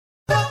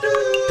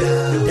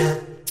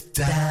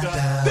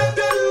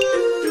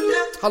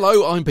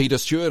Hello, I'm Peter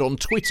Stewart on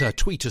Twitter,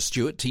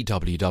 Stewart,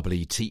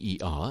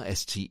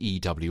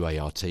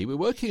 TWWTERSTEWART. We're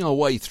working our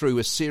way through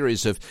a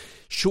series of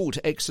short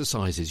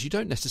exercises. You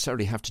don't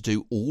necessarily have to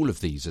do all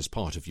of these as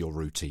part of your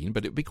routine,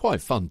 but it would be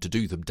quite fun to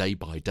do them day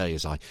by day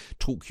as I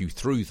talk you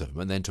through them,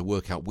 and then to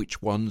work out which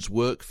ones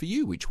work for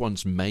you, which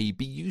ones may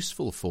be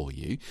useful for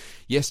you.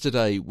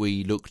 Yesterday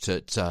we looked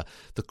at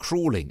the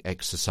crawling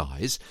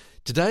exercise.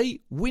 Today,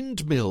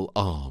 windmill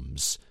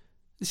arms.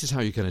 This is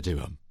how you're going to do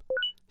them.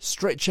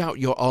 Stretch out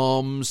your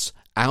arms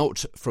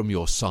out from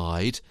your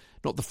side,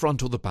 not the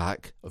front or the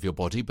back of your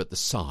body, but the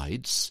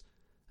sides.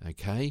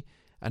 Okay?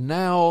 And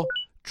now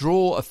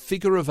draw a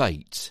figure of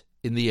 8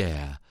 in the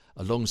air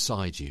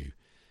alongside you,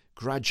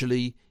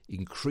 gradually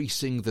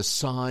increasing the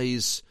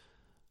size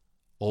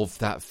of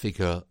that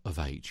figure of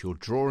 8. You're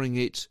drawing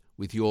it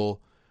with your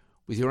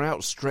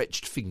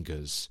outstretched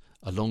fingers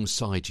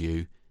alongside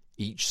you,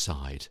 each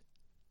side.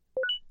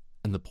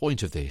 And the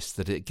point of this,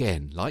 that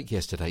again, like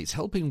yesterday, it's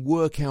helping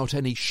work out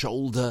any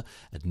shoulder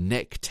and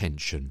neck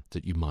tension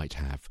that you might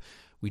have.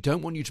 We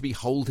don't want you to be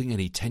holding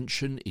any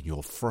tension in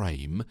your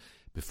frame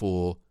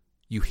before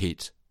you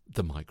hit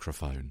the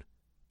microphone.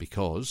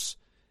 Because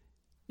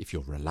if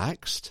you're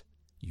relaxed,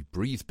 you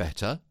breathe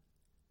better,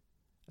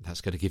 and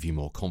that's going to give you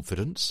more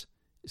confidence,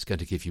 it's going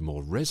to give you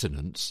more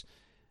resonance,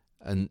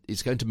 and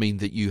it's going to mean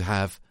that you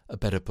have a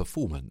better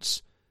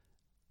performance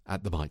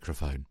at the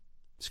microphone.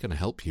 It's going to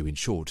help you, in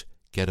short,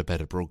 get a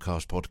better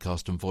broadcast,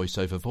 podcast and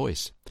voice-over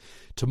voice.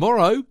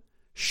 Tomorrow,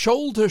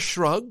 shoulder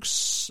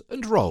shrugs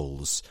and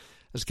rolls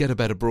as Get a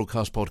Better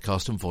Broadcast,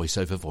 Podcast and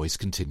Voice-over Voice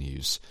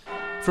continues.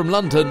 From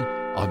London,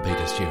 I'm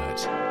Peter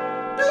Stewart.